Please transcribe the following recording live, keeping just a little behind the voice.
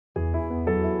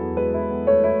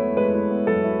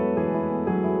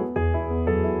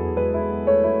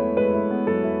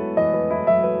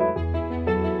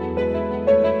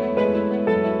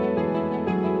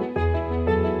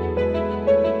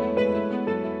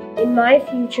In my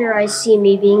future, I see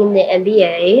me being in the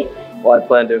NBA. Well, I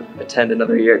plan to attend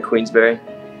another year at Queensbury,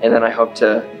 and then I hope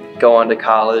to go on to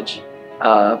college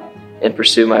and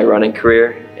pursue my running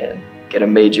career and get a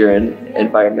major in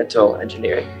environmental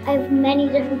engineering. I have many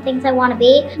different things I want to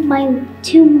be. My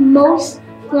two most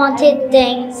wanted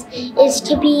things is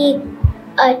to be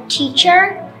a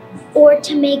teacher or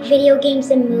to make video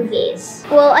games and movies.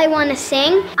 Well, I want to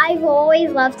sing. I've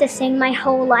always loved to sing my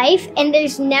whole life, and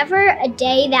there's never a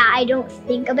day that I don't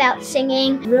think about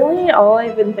singing. Really, all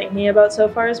I've been thinking about so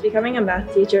far is becoming a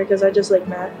math teacher because I just like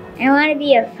math. I want to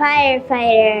be a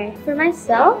firefighter. For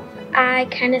myself, I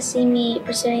kind of see me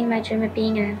pursuing my dream of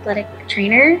being an athletic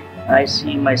trainer. I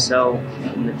see myself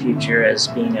in the future as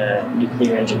being a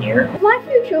nuclear engineer. My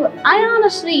future, I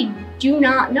honestly do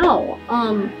not know.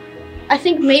 I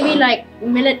think maybe like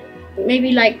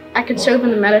I could serve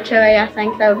in the military. I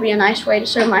think that would be a nice way to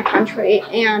serve my country,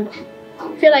 and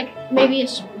I feel like maybe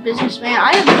it's businessman.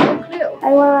 I have no clue.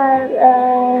 I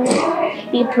want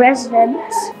to be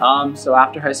president. So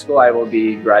after high school, I will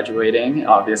be graduating,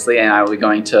 obviously, and I will be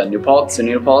going to New Paltz,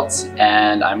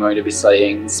 and I'm going to be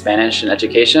studying Spanish and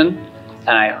education.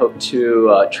 And I hope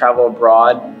to travel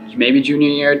abroad, maybe junior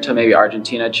year, to maybe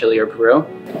Argentina, Chile, or Peru.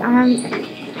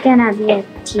 Gonna be a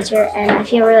teacher, and I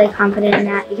feel really confident in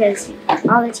that because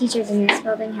all the teachers in this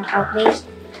building have helped me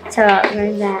to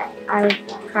learn that I would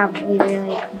probably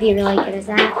be really good at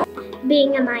that.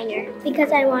 Being a miner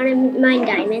because I want to mine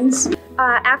diamonds.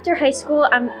 After high school,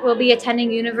 I will be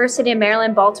attending University of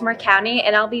Maryland, Baltimore County,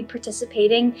 and I'll be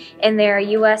participating in their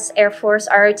U.S. Air Force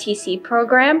ROTC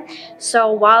program.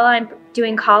 So while I'm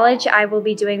doing college, I will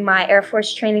be doing my Air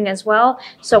Force training as well.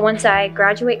 So once I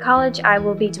graduate college, I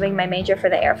will be doing my major for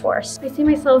the Air Force. I see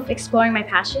myself exploring my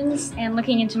passions and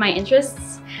looking into my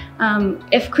interests.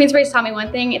 If Queensbury's taught me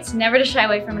one thing, it's never to shy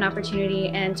away from an opportunity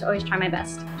and to always try my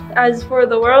best. As for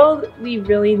the world, we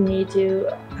really need to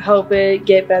help it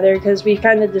get better because we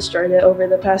kind of destroyed it over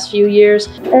the past few years.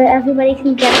 Everybody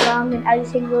can get along and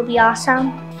everything will be awesome.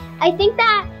 I think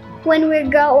that when we're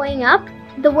growing up,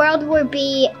 the world will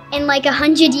be, in like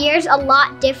 100 years, a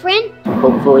lot different.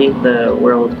 Hopefully the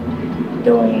world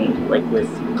going like with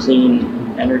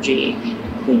clean energy,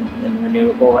 clean and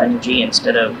renewable energy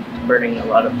instead of burning a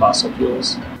lot of fossil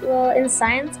fuels. Well, in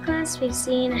science class, we've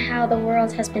seen how the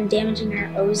world has been damaging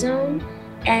our ozone,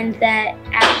 and that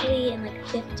actually in like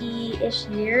 50-ish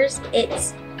years,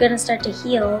 it's gonna start to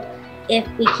heal if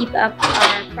we keep up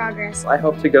our progress. I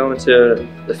hope to go into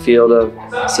the field of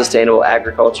sustainable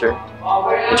agriculture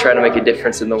and try to make a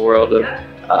difference in the world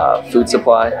of food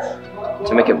supply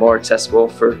to make it more accessible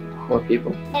for more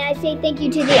people. And I say thank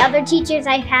you to the other teachers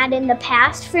I've had in the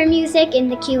past for music in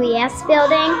the QES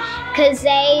building because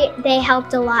they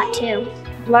helped a lot too.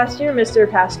 Last year, Mr.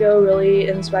 Pasco really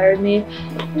inspired me.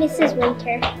 Mrs.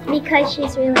 Winter, because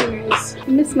she's really nice.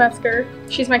 Miss Metzger,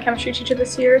 she's my chemistry teacher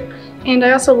this year. And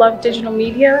I also love digital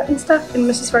media and stuff, and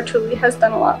Mrs. Vartuli has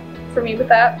done a lot for me with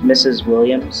that. Mrs.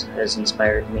 Williams has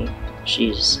inspired me.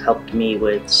 She's helped me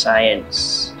with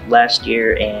science last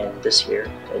year and this year,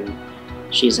 and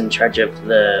she's in charge of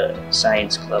the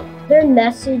science club. Their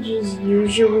message is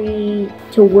usually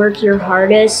to work your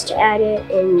hardest at it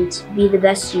and to be the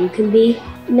best you can be.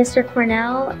 Mr.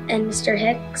 Cornell and Mr.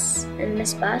 Hicks and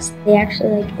Miss Buss, they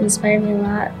actually inspired me a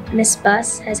lot. Miss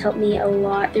Buss has helped me a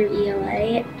lot through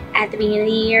ELA. At the beginning of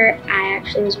the year, I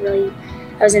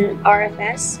was in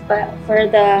RFS, but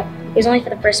it was only for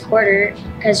the first quarter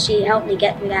because she helped me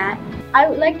get through that. I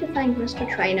would like to thank Mr.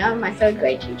 Traina, my third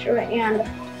grade teacher, and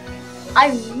I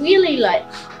really like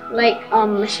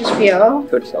Mrs. Vero.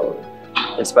 Coach Sullivan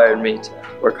inspired me to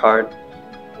work hard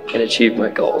and achieve my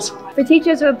goals. For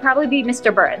teachers, it would probably be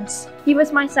Mr. Burns. He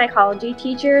was my psychology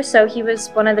teacher, so he was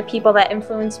one of the people that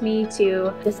influenced me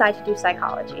to decide to do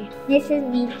psychology.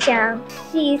 Mrs. Meacham,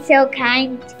 she's so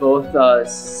kind. Both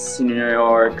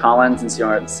Senor Collins and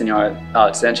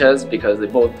Senor Sanchez, because they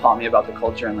both taught me about the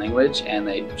culture and language, and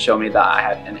they showed me that I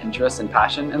had an interest and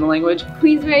passion in the language.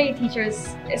 Queensbury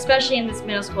teachers, especially in this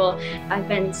middle school, I've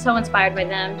been so inspired by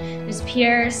them. Ms.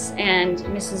 Pierce and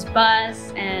Mrs.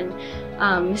 Buss and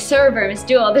Ms. Server, Ms.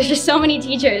 Duell. There's just so many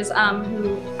teachers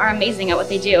who are amazing at what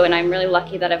they do, and I'm really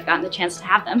lucky that I've gotten the chance to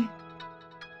have them.